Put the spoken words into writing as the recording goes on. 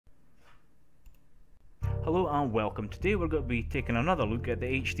Hello and welcome. Today we're going to be taking another look at the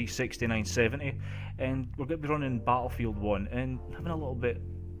HD6970 and we're going to be running Battlefield 1 and having a little bit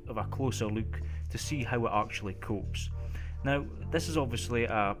of a closer look to see how it actually copes. Now this is obviously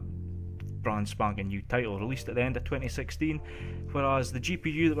a brand spanking new title released at the end of 2016, whereas the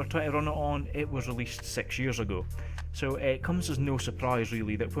GPU that we're trying to run it on, it was released 6 years ago. So it comes as no surprise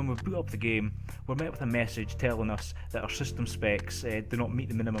really that when we boot up the game we're met with a message telling us that our system specs do not meet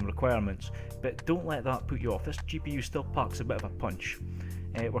the minimum requirements, but don't let that put you off. This GPU still packs a bit of a punch.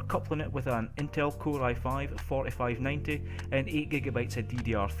 We're coupling it with an Intel Core i5 4590 and 8GB of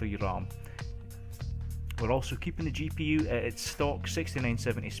DDR3 RAM. We're also keeping the GPU at its stock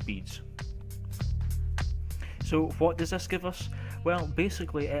 6970 speeds. So what does this give us? Well,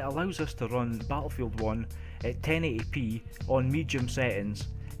 basically it allows us to run Battlefield 1 at 1080p on medium settings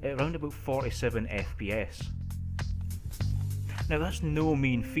at around about 47 FPS. Now that's no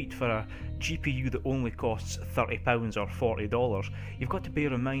mean feat for a GPU that only costs £30 or $40. You've got to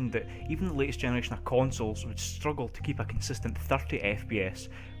bear in mind that even the latest generation of consoles would struggle to keep a consistent 30 FPS,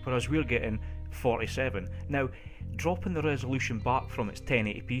 whereas we're getting 47. Now, dropping the resolution back from its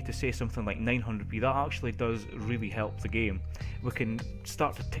 1080p to say something like 900p, that actually does really help the game. We can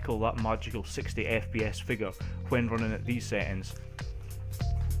start to tickle that magical 60 FPS figure when running at these settings.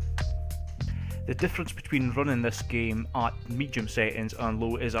 The difference between running this game at medium settings and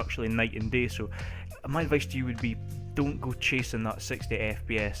low is actually night and day, so my advice to you would be don't go chasing that 60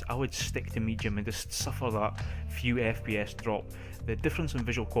 FPS. I would stick to medium and just suffer that few FPS drop. The difference in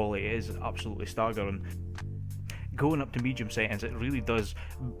visual quality is absolutely staggering. Going up to medium settings, it really does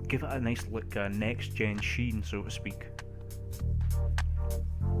give it a nice look, a next gen sheen, so to speak.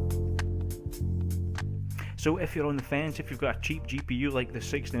 So if you're on the fence, if you've got a cheap GPU like the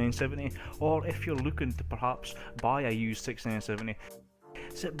 6970, or if you're looking to perhaps buy a used 6970,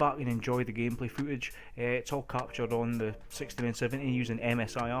 sit back and enjoy the gameplay footage. It's all captured on the 6970 using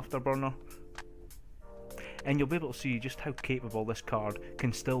MSI Afterburner, and you'll be able to see just how capable this card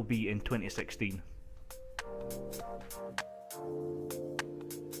can still be in 2016.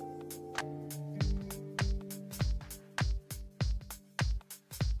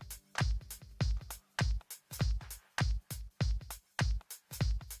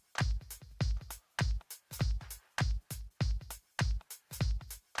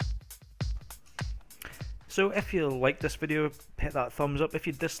 So if you liked this video, hit that thumbs up. If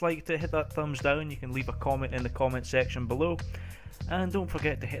you disliked it, hit that thumbs down. You can leave a comment in the comment section below. And don't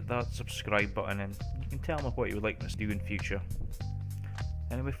forget to hit that subscribe button and you can tell me what you would like me to do in future.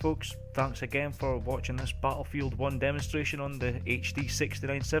 Anyway folks, thanks again for watching this Battlefield 1 demonstration on the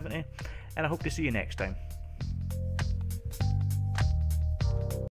HD6970, and I hope to see you next time.